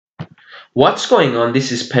What's going on?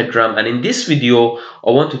 This is Pedram, and in this video,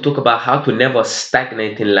 I want to talk about how to never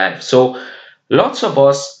stagnate in life. So, lots of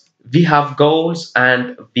us we have goals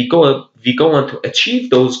and we go on to achieve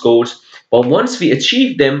those goals, but once we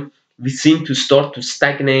achieve them, we seem to start to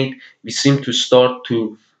stagnate. We seem to start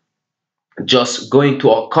to just go into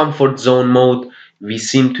our comfort zone mode. We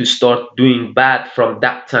seem to start doing bad from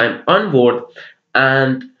that time onward,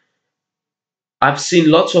 and I've seen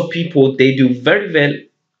lots of people, they do very well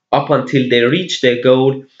up until they reach their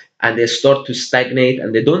goal and they start to stagnate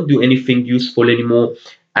and they don't do anything useful anymore.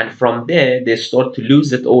 And from there, they start to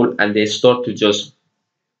lose it all and they start to just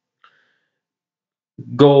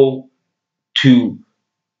go to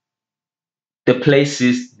the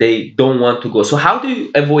places they don't want to go. So, how do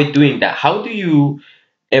you avoid doing that? How do you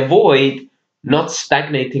avoid not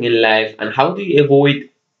stagnating in life? And how do you avoid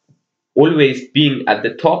always being at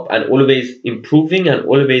the top and always improving and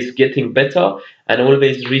always getting better and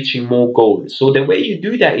always reaching more goals? So the way you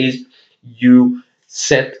do that is you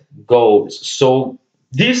set goals. So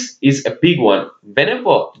this is a big one.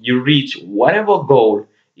 Whenever you reach whatever goal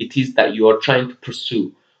it is that you are trying to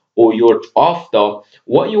pursue or you're after,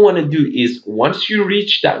 what you want to do is once you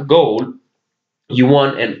reach that goal, you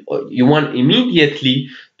want immediately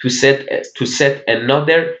to set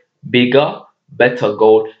another bigger better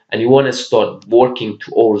goal, and you want to start working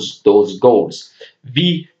towards those goals.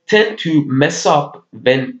 We tend to mess up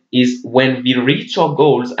when we reach our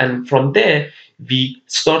goals, and from there we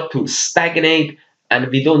start to stagnate and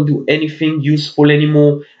we don't do anything useful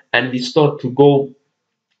anymore, and we start to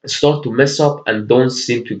mess up and don't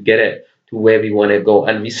seem to get it to where we want to go,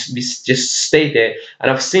 and we just stay there. And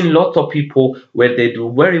I've seen a lot of people where they do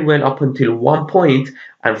very well up until one point,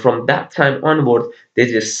 and from that time onward they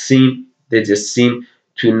just seem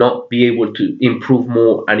to not be able to improve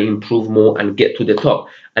more and get to the top.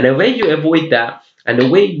 And the way you avoid that and the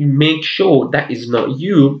way you make sure that is not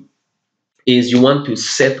you is you want to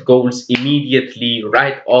set goals immediately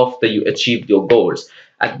right after you achieve your goals.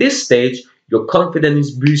 At this stage, your confidence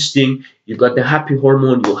is boosting, you got the happy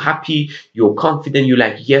hormone, you're happy, you're confident, you're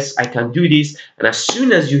like, yes, I can do this. And as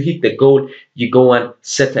soon as you hit the goal, you go and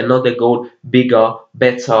set another goal, bigger,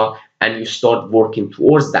 better, and you start working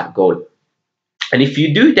towards that goal. And if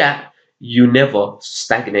you do that, you never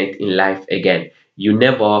stagnate in life again. You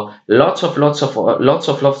never, lots of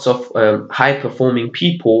high performing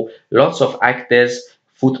people, lots of actors,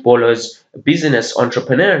 footballers, business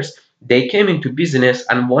entrepreneurs, they came into business,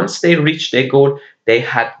 and once they reached their goal, they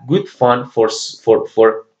had good fun for some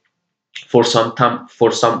time,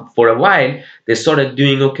 for a while. They started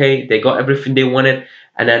doing okay, they got everything they wanted,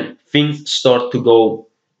 and then things start to go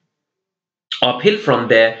uphill from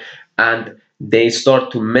there, and they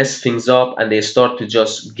start to mess things up and they start to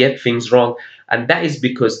just get things wrong. And that is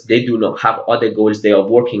because they do not have other goals they are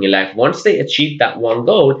working in life. Once they achieve that one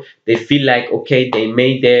goal, they feel like, okay, they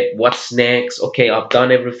made it, what's next? Okay, I've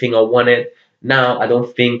done everything I wanted. Now I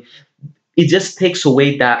don't think, it just takes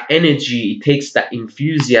away that energy, it takes that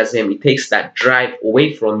enthusiasm, it takes that drive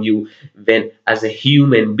away from you. Then as a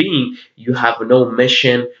human being, you have no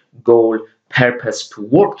mission, goal, purpose to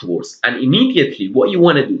work towards. And immediately what you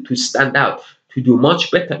want to do to stand out, to do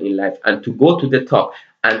much better in life and to go to the top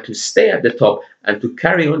and to stay at the top and to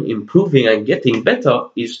carry on improving and getting better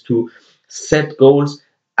is to set goals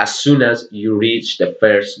as soon as you reach the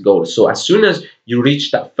first goal. So as soon as you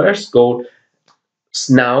reach that first goal,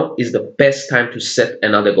 now is the best time to set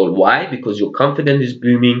another goal. Why? Because your confidence is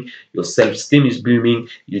booming, your self-esteem is booming,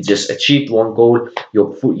 you just achieved one goal,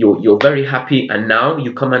 you're very happy, and now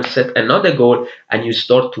you come and set another goal and you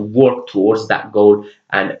start to work towards that goal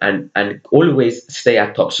and always stay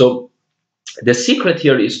at top. So the secret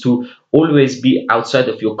here is to always be outside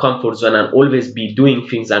of your comfort zone and always be doing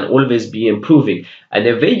things and always be improving. And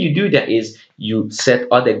the way you do that is you set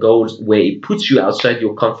other goals where it puts you outside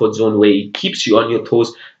your comfort zone, where it keeps you on your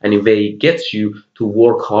toes, and where it gets you to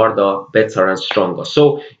work harder, better, and stronger.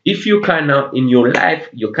 So if you kind of in your life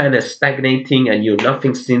you're kind of stagnating and you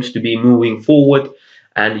nothing seems to be moving forward,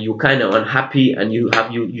 and you're kind of unhappy and you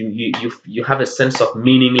have a sense of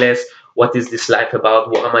meaningless, what is this life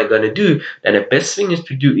about, what am I going to do, then the best thing is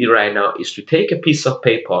to do it right now is to take a piece of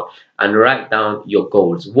paper and write down your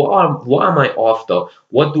goals. What am I after,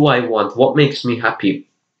 what do I want, what makes me happy,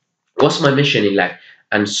 what's my mission in life,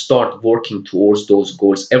 and start working towards those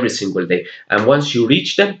goals every single day. And once you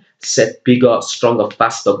reach them, set bigger, stronger,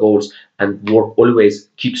 faster goals, and work always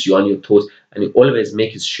keeps you on your toes, and it always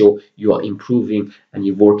makes sure you are improving and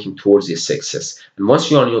you're working towards your success. And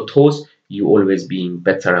once you're on your toes, you always being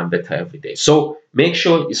better and better every day. So make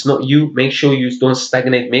sure it's not you, make sure you don't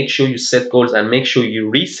stagnate, make sure you set goals and make sure you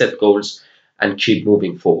reset goals, and keep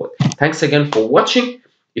moving forward. Thanks again for watching.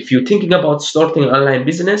 If you're thinking about starting an online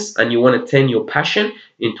business and you want to turn your passion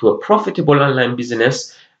into a profitable online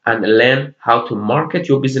business and learn how to market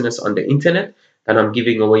your business on the internet, then I'm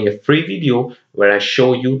giving away a free video where I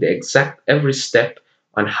show you the exact every step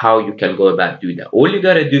on how you can go about doing that. All you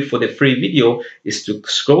gotta do for the free video is to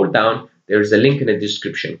scroll down. There is a link in the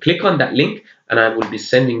description. Click on that link and I will be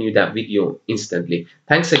sending you that video instantly.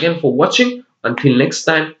 Thanks again for watching. Until next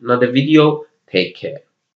time, another video. Take care.